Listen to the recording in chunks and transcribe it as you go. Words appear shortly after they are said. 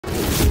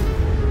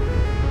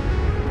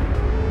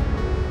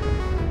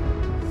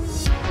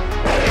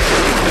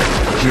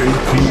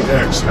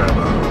JPX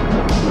Hammer.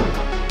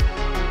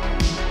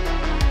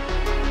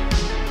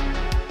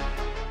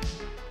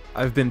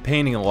 I've been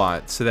painting a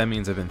lot, so that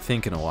means I've been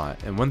thinking a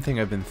lot. And one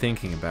thing I've been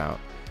thinking about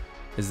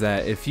is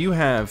that if you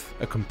have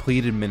a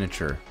completed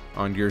miniature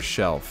on your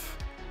shelf,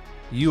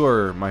 you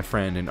are, my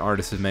friend, an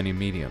artist of many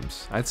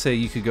mediums. I'd say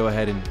you could go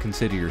ahead and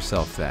consider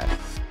yourself that.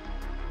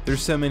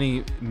 There's so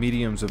many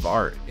mediums of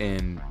art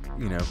and,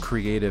 you know,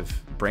 creative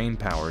brain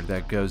power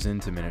that goes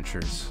into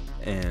miniatures.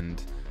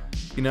 And,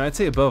 you know, I'd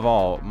say above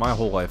all, my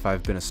whole life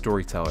I've been a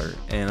storyteller,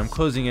 and I'm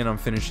closing in on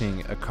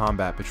finishing a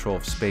combat patrol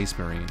of Space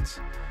Marines.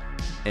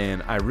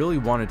 And I really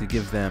wanted to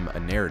give them a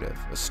narrative,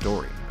 a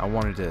story. I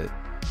wanted to,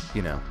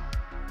 you know,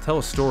 tell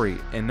a story,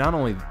 and not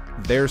only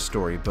their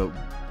story, but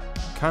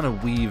kind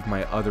of weave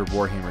my other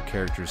Warhammer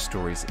characters'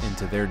 stories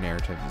into their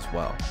narrative as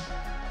well.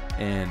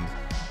 And,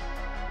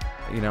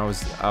 you know,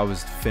 I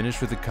was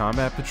finished with the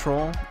combat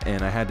patrol,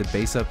 and I had to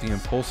base up the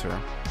Impulsor,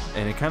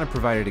 and it kind of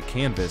provided a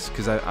canvas,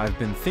 because I've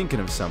been thinking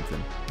of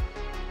something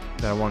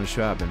that I want to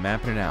show out. I've been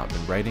mapping it out,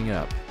 been writing it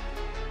up,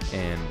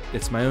 and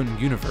it's my own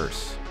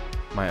universe,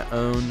 my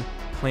own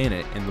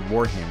planet in the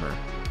Warhammer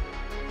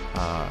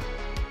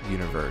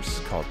universe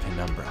called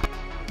Penumbra.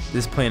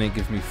 This planet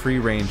gives me free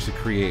range to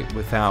create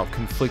without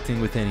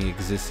conflicting with any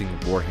existing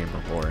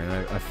Warhammer lore, and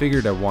I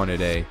figured I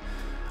wanted a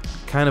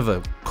kind of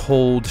a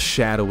cold,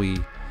 shadowy,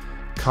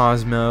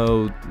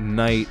 Cosmo,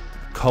 night,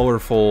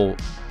 colorful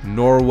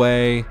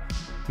Norway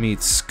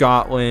meets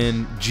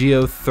Scotland,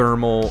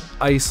 geothermal,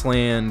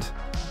 Iceland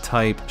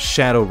type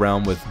shadow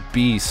realm with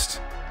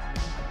beast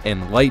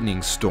and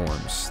lightning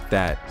storms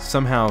that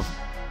somehow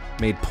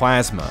made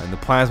plasma, and the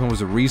plasma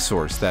was a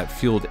resource that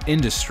fueled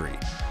industry,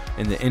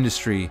 and the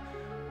industry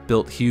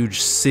built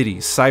huge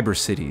cities, cyber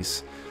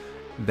cities,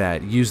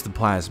 that used the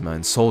plasma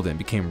and sold it and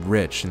became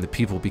rich, and the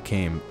people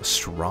became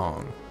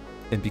strong.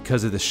 And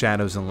because of the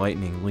shadows and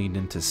lightning, leaned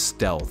into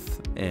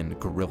stealth and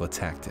guerrilla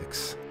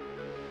tactics.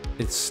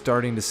 It's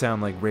starting to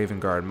sound like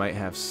Ravengard might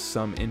have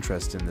some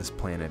interest in this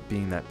planet,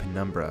 being that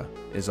Penumbra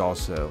is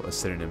also a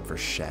synonym for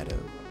shadow.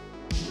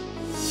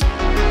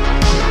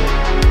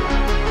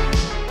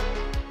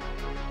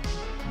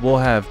 We'll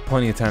have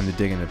plenty of time to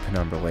dig into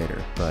Penumbra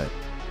later, but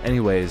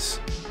anyways,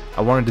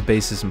 I wanted to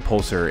base this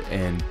Impulsor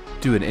and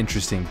do an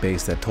interesting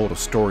base that told a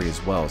story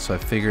as well, so I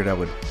figured I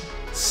would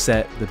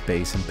set the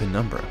base in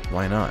Penumbra.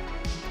 Why not?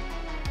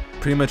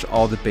 Pretty much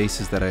all the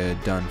bases that I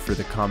had done for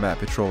the Combat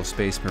Patrol of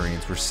Space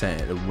Marines were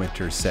set in a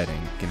winter setting,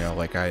 you know,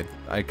 like I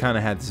kind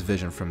of had this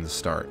vision from the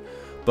start.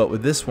 But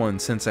with this one,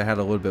 since I had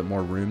a little bit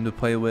more room to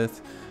play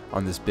with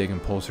on this big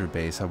Impulsor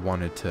base, I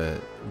wanted to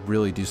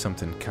really do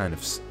something kind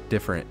of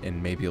different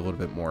and maybe a little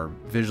bit more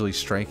visually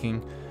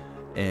striking,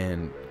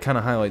 and kind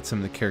of highlight some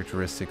of the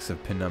characteristics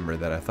of Penumbra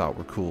that I thought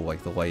were cool,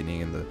 like the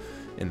lightning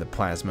and the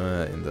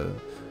plasma and the,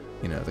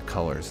 you know, the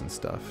colors and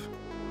stuff.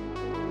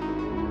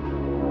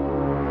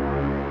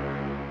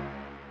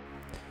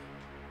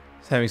 I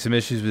was having some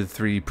issues with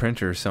the 3D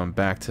printer, so I'm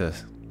back to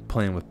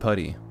playing with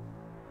putty,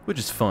 which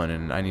is fun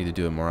and I need to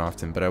do it more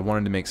often. But I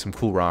wanted to make some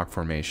cool rock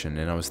formation,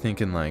 and I was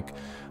thinking, like,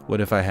 what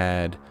if I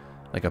had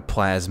like a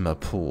plasma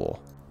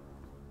pool?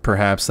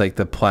 Perhaps like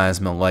the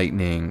plasma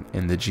lightning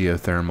in the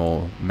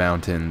geothermal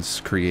mountains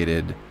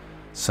created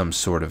some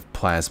sort of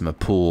plasma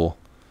pool.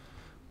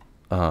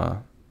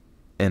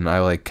 And I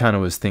like kind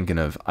of was thinking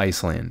of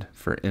Iceland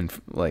for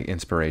like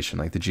inspiration,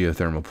 like the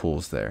geothermal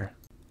pools there.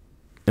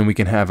 And we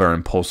can have our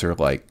Impulsor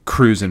like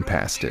cruising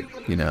past it,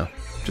 you know,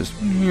 just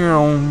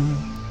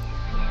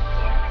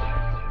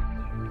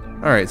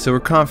Alright, so we're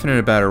confident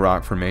about our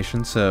rock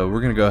formation, so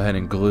we're gonna go ahead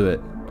and glue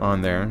it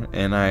on there.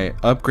 And I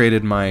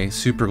upgraded my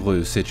super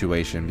glue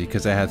situation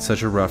because I had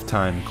such a rough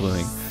time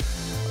gluing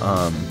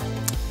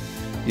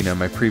you know,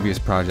 my previous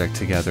project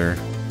together.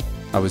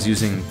 I was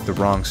using the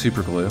wrong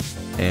super glue,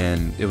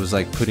 and it was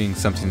like putting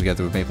something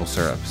together with maple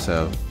syrup.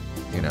 So,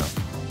 you know,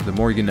 the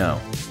more you know.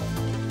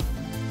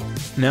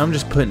 Now I'm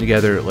just putting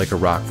together like a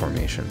rock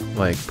formation.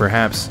 Like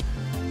perhaps,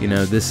 you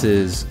know, this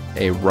is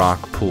a rock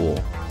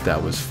pool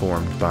that was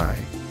formed by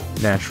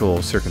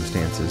natural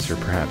circumstances, or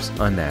perhaps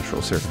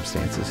unnatural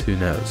circumstances, who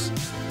knows.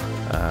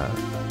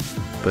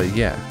 But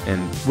yeah,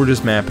 and we're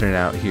just mapping it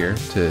out here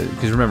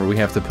because remember, we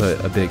have to put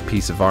a big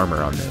piece of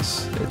armor on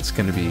this. It's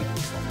going to be,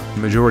 the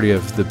majority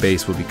of the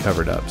base will be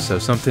covered up, so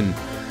something,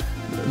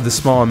 the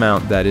small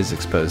amount that is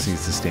exposed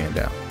needs to stand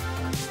out.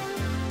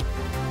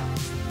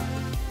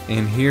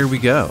 And here we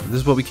go.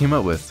 This is what we came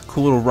up with.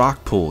 Cool little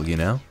rock pool, you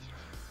know?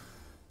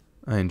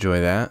 I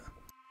enjoy that.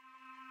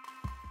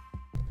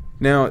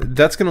 Now,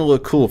 that's going to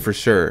look cool for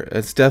sure.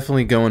 It's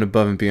definitely going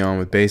above and beyond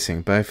with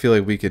basing, but I feel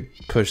like we could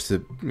push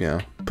the, you know,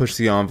 push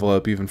the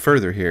envelope even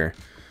further here.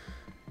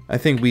 I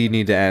think we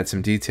need to add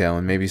some detail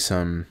and maybe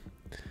some,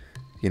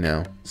 you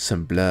know,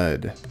 some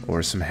blood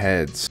or some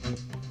heads.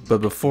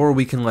 But before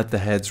we can let the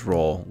heads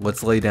roll,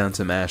 let's lay down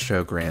some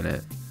astro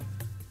granite.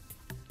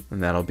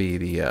 And that'll be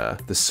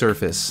the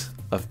surface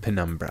of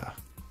Penumbra.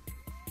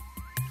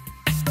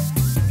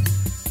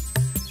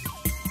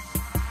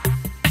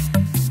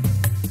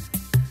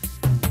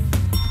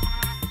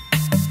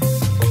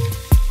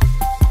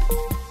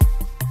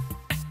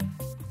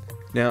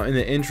 Now, in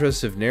the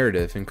interest of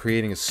narrative and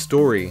creating a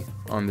story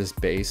on this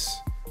base,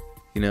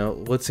 you know,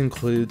 let's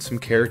include some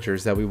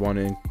characters that we want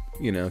to,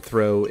 you know,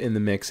 throw in the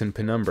mix in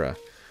Penumbra.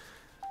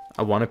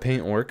 I want to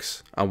paint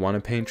orcs, I want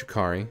to paint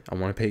Drakari, I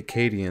want to paint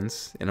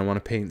Cadians, and I want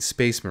to paint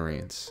Space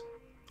Marines.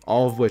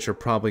 All of which are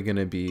probably going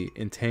to be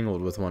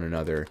entangled with one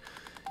another,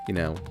 you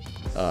know,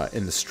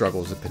 in the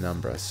struggles of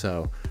Penumbra.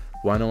 So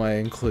why don't I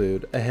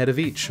include a head of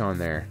each on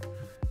there?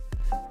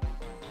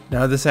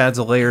 Now this adds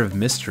a layer of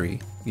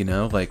mystery, you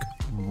know, like,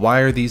 why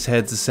are these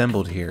heads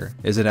assembled here?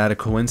 Is it out of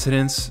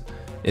coincidence?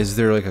 Is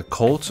there like a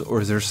cult, or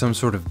is there some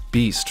sort of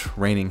beast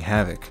raining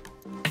havoc?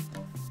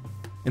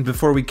 And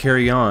before we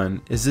carry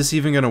on, is this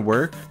even going to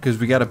work? Because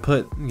we got to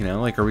put, you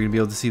know, like, are we going to be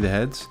able to see the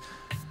heads?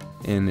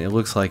 And it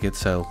looks like it,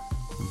 so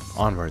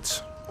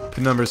onwards.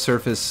 Penumbra's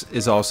surface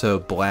is also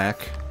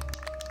black.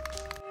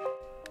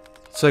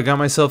 So I got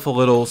myself a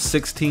little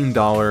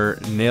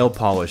 $16 nail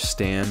polish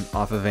stand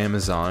off of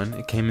Amazon.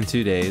 It came in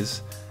 2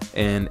 days,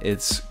 and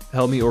it's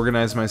helped me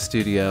organize my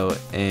studio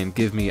and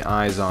give me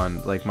eyes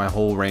on like my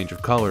whole range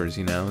of colors,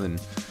 you know,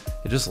 and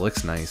it just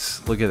looks nice.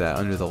 Look at that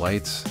under the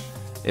lights.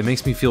 It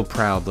makes me feel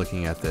proud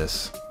looking at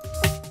this.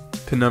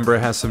 Penumbra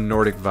has some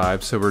Nordic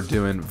vibes, so we're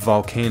doing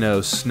volcano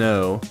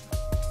snow.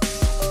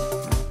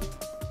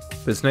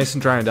 But it's nice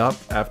and dried up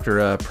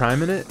after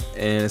priming it,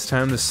 and it's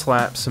time to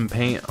slap some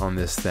paint on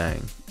this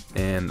thing.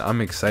 And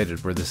I'm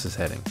excited where this is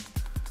heading.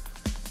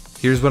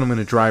 Here's what I'm going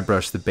to dry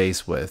brush the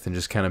base with and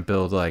just kind of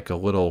build like a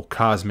little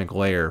cosmic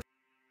layer.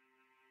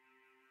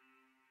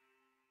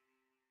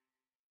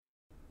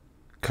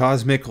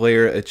 Cosmic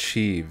layer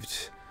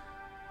achieved.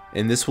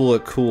 And this will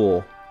look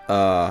cool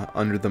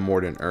under the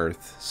Mordant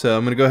Earth. So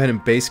I'm going to go ahead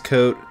and base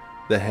coat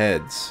the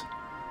heads.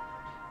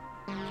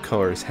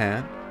 Color is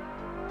hat.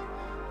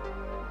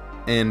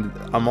 And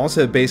I'm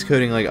also base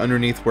coating like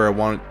underneath where I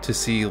want to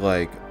see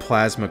like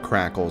plasma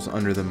crackles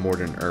under the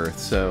Mordant Earth.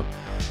 So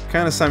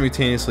kind of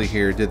simultaneously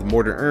here did the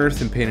Mordant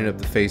Earth and painted up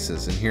the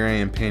faces. And here I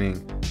am painting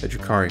a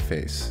Drakari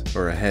face,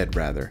 or a head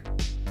rather.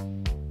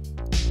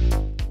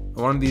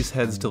 I wanted these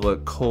heads to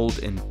look cold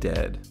and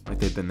dead, like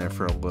they've been there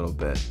for a little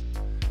bit.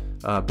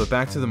 But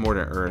back to the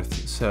Mordant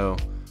Earth. So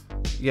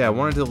yeah, I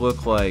wanted to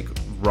look like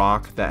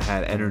rock that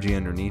had energy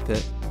underneath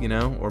it, you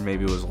know, or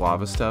maybe it was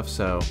lava stuff.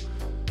 So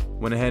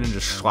went ahead and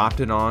just slapped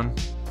it on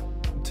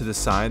to the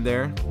side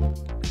there.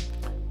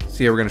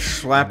 So yeah, we're gonna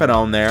slap it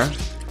on there,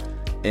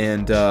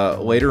 and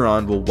later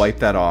on we'll wipe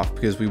that off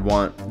because we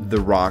want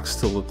the rocks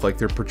to look like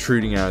they're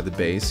protruding out of the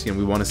base. You know,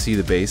 we want to see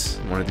the base.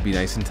 We want it to be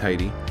nice and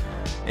tidy.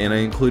 And I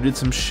included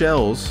some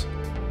shells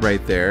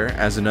right there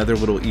as another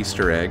little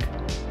Easter egg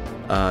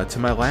to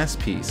my last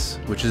piece,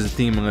 which is a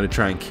theme I'm going to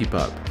try and keep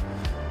up.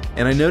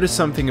 And I noticed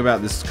something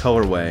about this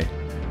colorway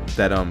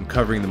that I'm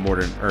covering the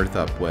Mordant Earth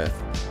up with.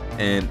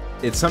 And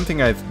it's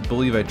something I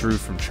believe I drew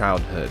from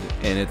childhood,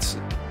 and it's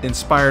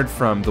inspired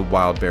from the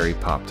Wildberry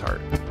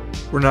Pop-Tart.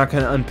 We're not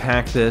going to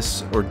unpack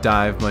this or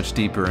dive much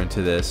deeper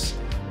into this,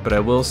 but I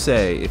will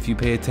say, if you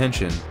pay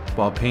attention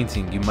while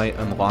painting, you might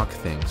unlock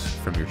things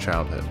from your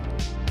childhood.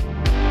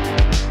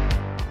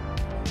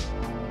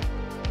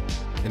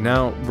 And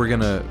now we're going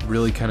to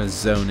really kind of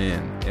zone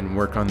in and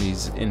work on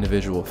these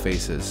individual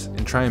faces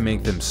and try and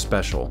make them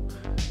special.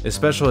 As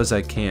special as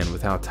I can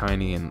with how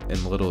tiny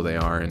and little they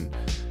are, and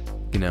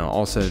you know,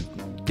 also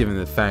given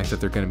the fact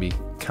that they're going to be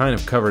kind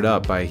of covered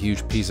up by a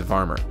huge piece of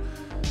armor.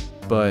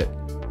 But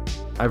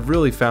I've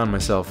really found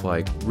myself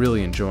like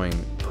really enjoying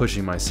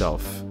pushing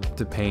myself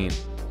to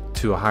paint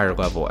to a higher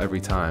level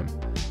every time.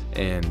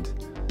 And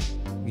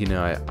you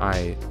know,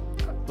 I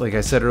like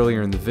I said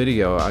earlier in the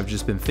video, I've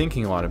just been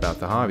thinking a lot about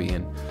the hobby.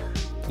 And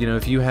you know,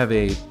 if you have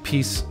a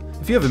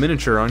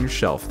miniature on your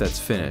shelf that's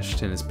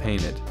finished and is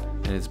painted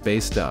and it's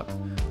based up,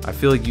 I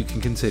feel like you can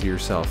consider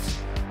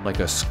yourself like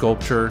a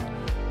sculptor,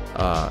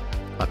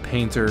 a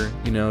painter.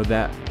 You know,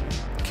 that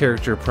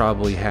character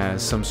probably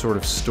has some sort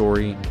of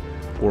story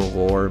or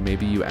lore.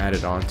 Maybe you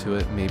added onto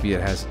it. Maybe it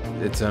has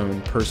its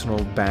own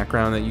personal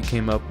background that you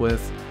came up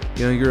with.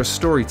 You know, you're a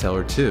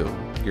storyteller too.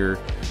 You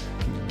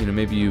know,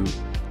 maybe you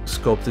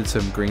sculpted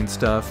some green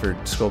stuff or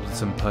sculpted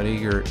some putty.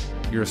 You're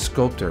a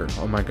sculptor.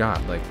 Oh my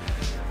god, like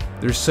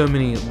there's so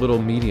many little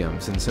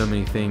mediums and so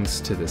many things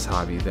to this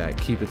hobby that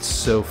keep it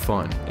so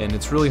fun, and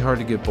it's really hard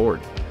to get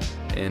bored.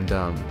 And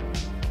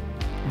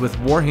with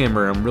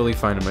Warhammer, I'm really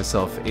finding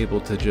myself able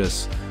to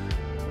just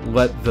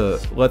let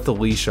the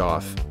leash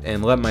off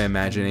and let my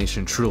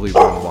imagination truly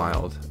run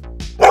wild.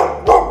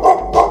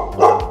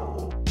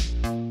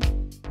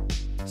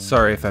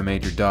 Sorry if I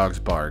made your dogs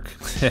bark.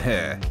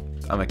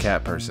 I'm a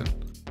cat person.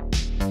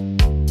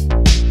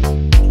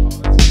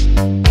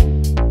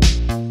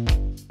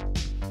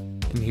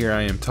 And here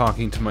I am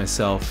talking to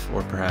myself,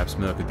 or perhaps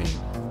Milk a Bean.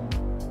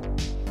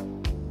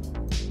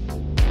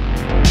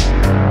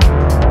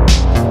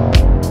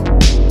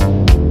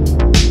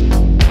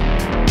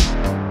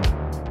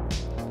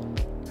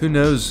 Who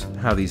knows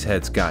how these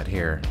heads got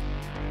here?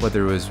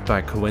 Whether it was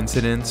by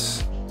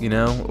coincidence, you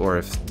know, or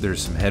if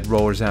there's some head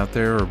rollers out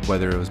there, or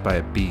whether it was by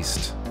a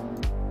beast.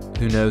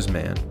 Who knows,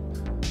 man?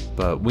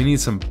 But we need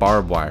some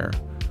barbed wire.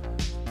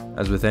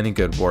 as with any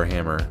good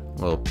Warhammer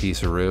little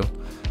piece-a-roo.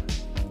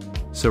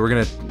 So we're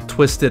gonna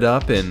twist it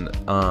up and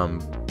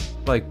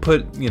like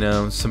put, you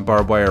know, some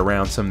barbed wire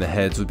around some of the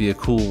heads. Would be a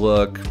cool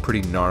look,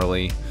 pretty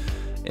gnarly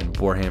and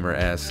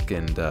Warhammer-esque.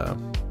 And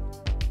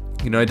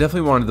you know, I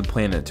definitely wanted the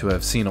planet to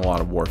have seen a lot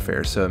of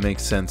warfare, so it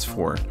makes sense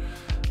for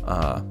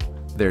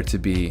there to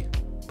be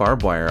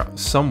barbed wire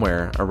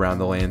somewhere around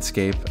the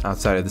landscape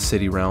outside of the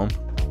city realm.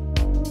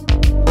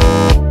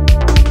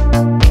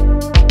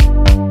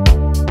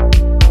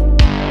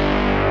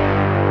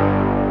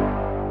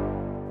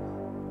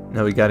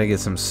 Now we got to get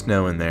some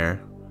snow in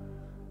there,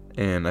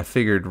 and I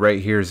figured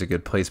right here is a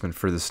good placement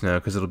for the snow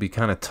because it'll be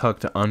kind of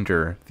tucked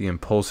under the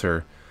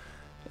impulsor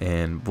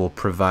and will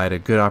provide a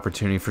good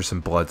opportunity for some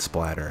blood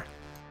splatter.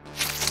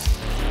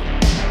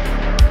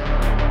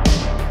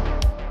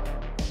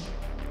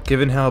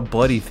 Given how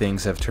bloody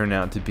things have turned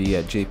out to be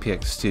at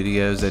JPX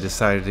Studios, I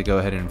decided to go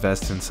ahead and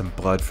invest in some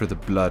blood for the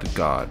blood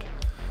god.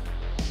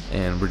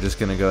 And we're just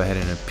going to go ahead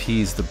and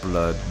appease the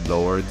blood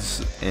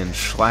lords and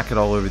slack it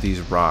all over these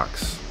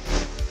rocks.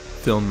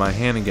 Filmed my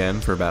hand again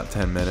for about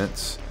 10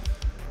 minutes.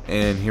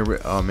 And here we,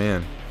 oh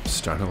man, it's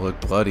starting to look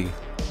bloody.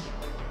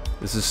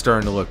 This is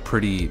starting to look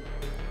pretty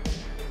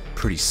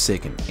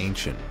sick and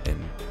ancient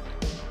and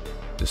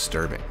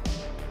disturbing.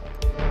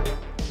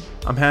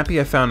 I'm happy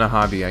I found a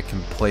hobby I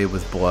can play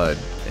with blood,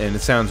 and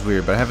it sounds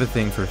weird, but I have a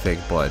thing for fake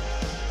blood.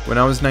 When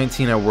I was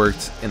 19, I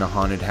worked in a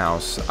haunted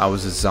house. I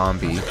was a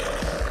zombie,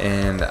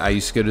 and I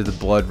used to go to the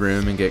blood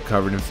room and get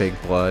covered in fake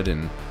blood,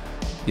 and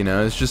you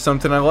know, it's just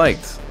something I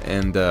liked.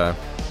 And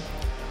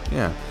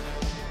yeah,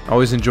 I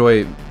always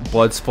enjoy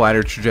blood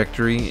splatter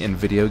trajectory in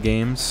video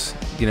games.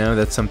 You know,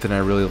 that's something I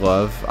really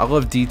love. I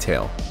love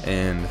detail,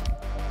 and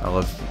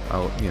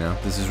you know,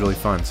 this is really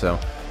fun. So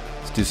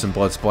let's do some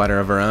blood splatter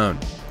of our own.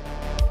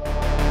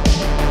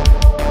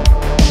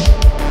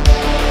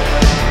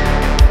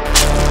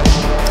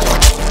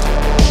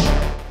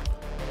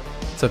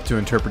 It's up to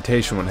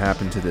interpretation what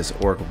happened to this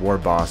orc war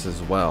boss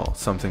as well.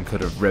 Something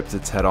could have ripped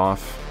its head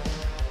off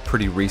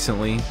pretty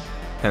recently,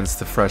 hence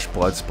the fresh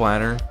blood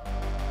splatter.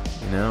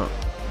 You know,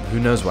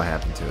 who knows what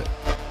happened to it.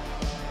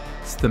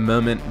 It's the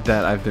moment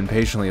that I've been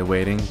patiently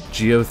awaiting.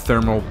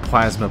 Geothermal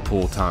plasma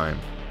pool time.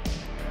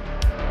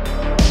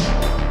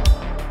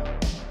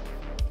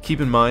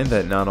 Keep in mind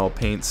that not all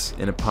paints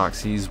and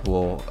epoxies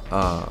will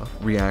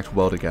react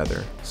well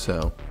together,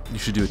 so you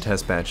should do a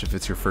test batch if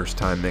it's your first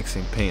time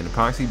mixing paint and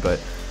epoxy,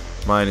 but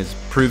mine is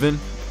proven,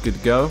 good to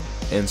go,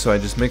 and so I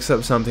just mixed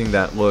up something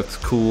that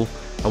looked cool.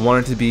 I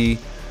want it to be,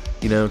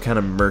 you know, kind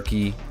of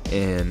murky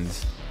and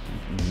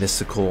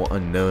mystical,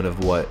 unknown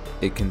of what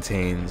it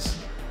contains,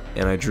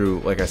 and I drew,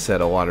 like I said,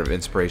 a lot of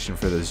inspiration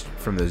for those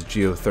from those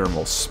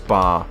geothermal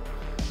spa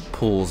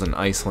pools in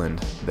Iceland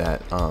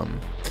that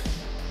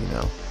you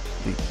know,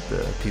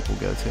 the people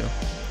go to.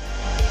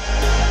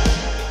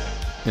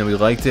 And we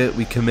liked it,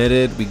 we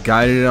committed, we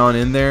guided it on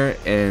in there,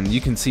 and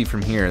you can see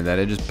from here that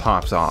it just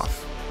pops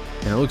off.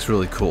 And it looks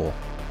really cool.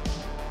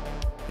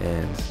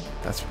 And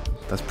that's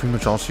pretty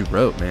much all she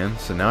wrote, man.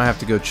 So now I have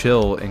to go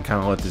chill and kind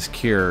of let this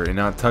cure and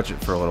not touch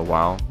it for a little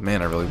while.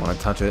 Man, I really want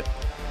to touch it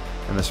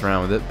and mess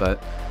around with it,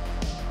 but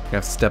I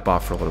have to step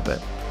off for a little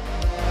bit.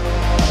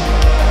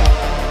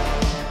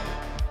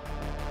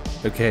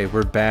 Okay,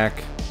 we're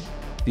back.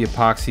 The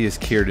epoxy is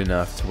cured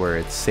enough to where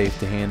it's safe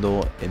to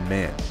handle, and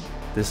man,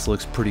 this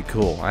looks pretty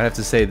cool. I have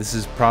to say, this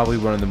is probably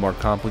one of the more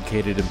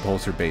complicated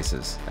impulsor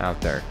bases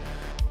out there.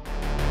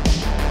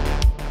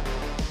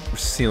 We're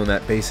sealing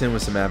that base in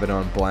with some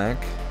Abaddon Black,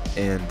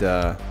 and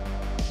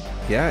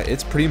yeah,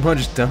 it's pretty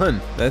much done.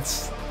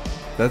 That's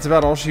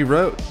about all she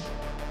wrote.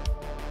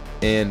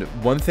 And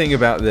one thing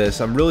about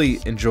this, I'm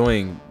really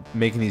enjoying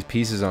making these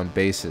pieces on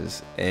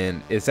bases,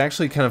 and it's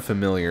actually kind of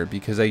familiar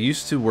because I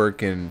used to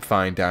work in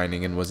fine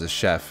dining and was a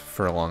chef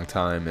for a long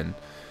time, and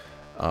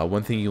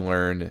one thing you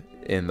learned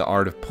in the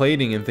art of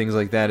plating and things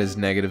like that is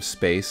negative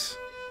space,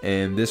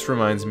 and this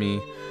reminds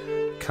me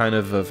kind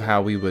of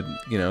how we would,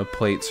 you know,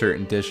 plate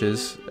certain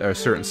dishes or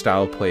certain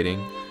style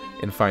plating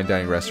in fine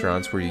dining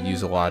restaurants where you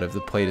use a lot of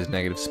the plate as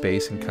negative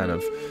space and kind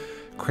of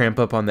cramp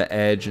up on the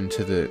edge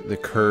into the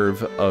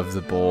curve of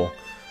the bowl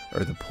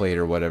or the plate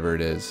or whatever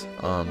it is.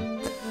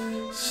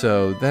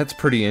 So that's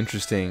pretty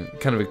interesting,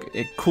 kind of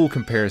a cool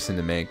comparison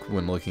to make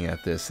when looking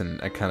at this,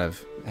 and I kind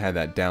of had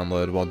that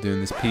download while doing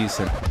this piece.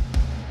 And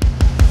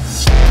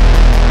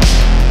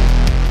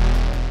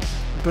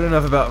but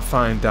enough about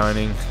fine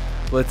dining.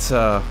 Let's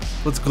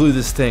glue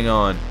this thing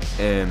on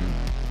and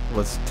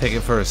let's take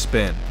it for a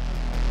spin.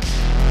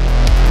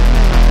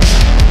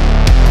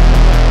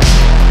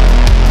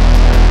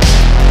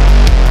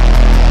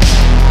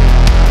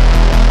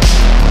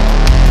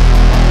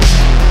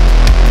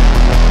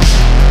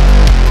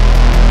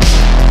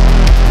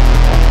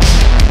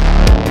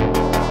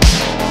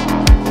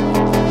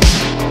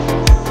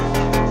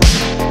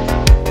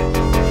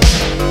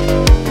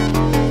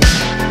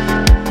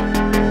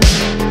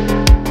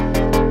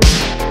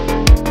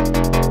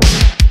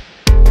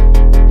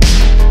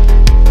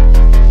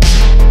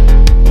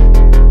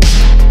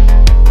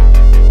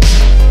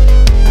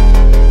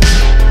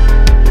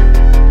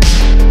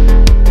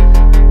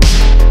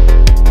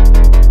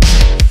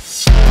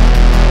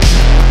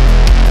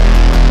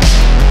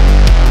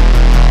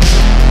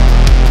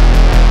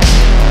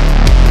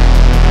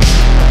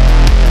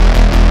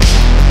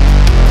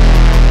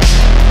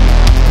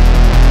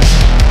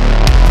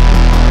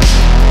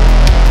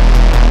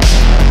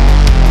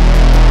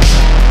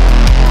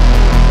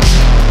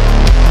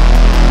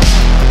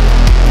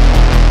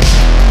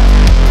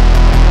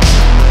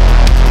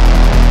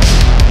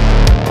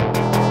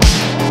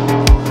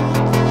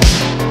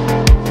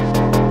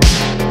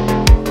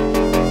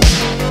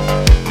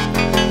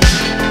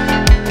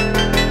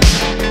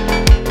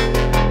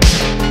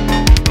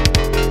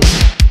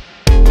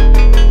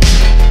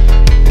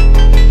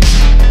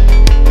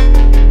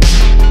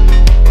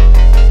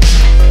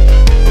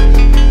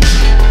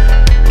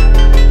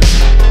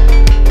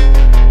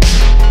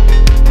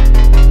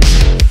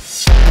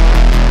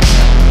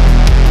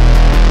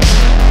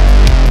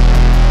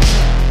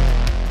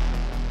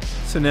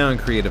 So now in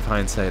creative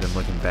hindsight, I'm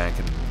looking back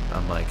and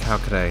I'm like, how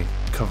could I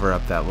cover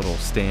up that little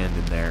stand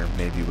in there,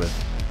 maybe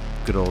with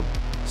good old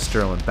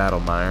Sterling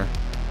Battlemire.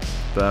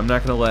 But I'm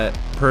not going to let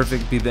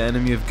perfect be the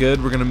enemy of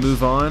good. We're going to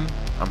move on.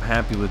 I'm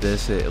happy with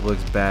this. It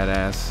looks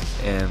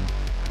badass, and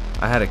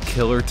I had a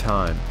killer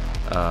time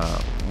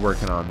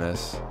working on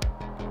this.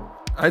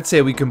 I'd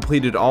say we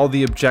completed all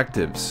the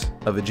objectives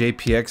of a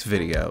JPX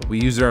video.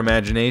 We used our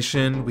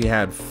imagination, we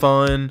had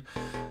fun,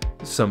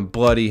 some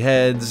bloody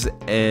heads,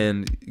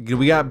 and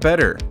we got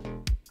better.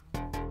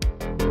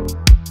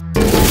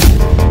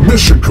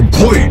 Mission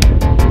complete!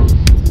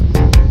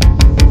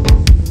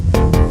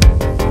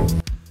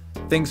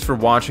 Thanks for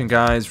watching,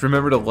 guys.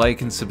 Remember to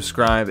like and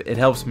subscribe. It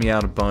helps me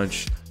out a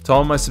bunch. To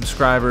all my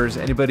subscribers,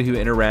 anybody who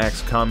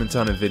interacts, comments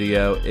on a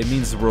video, it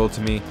means the world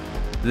to me.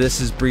 This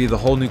has breathed a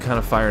whole new kind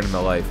of fire into my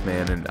life,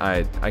 man, and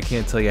I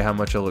can't tell you how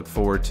much I look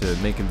forward to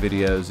making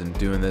videos and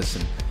doing this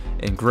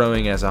and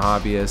growing as a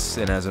hobbyist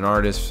and as an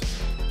artist.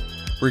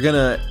 We're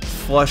gonna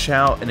flush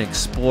out and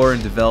explore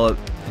and develop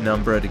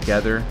Penumbra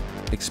together.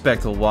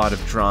 Expect a lot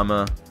of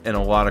drama and a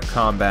lot of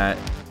combat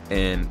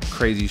and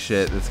crazy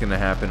shit that's gonna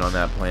happen on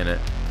that planet.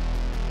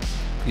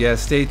 Yeah,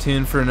 stay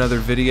tuned for another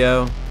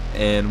video,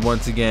 and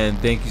once again,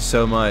 thank you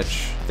so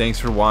much. Thanks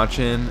for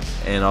watching,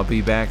 and I'll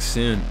be back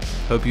soon.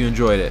 Hope you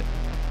enjoyed it.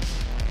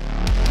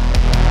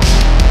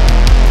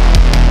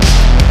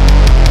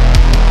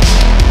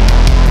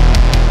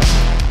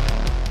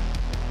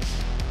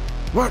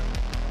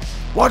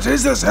 What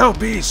is this hell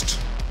beast?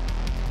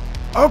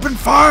 Open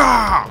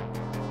fire!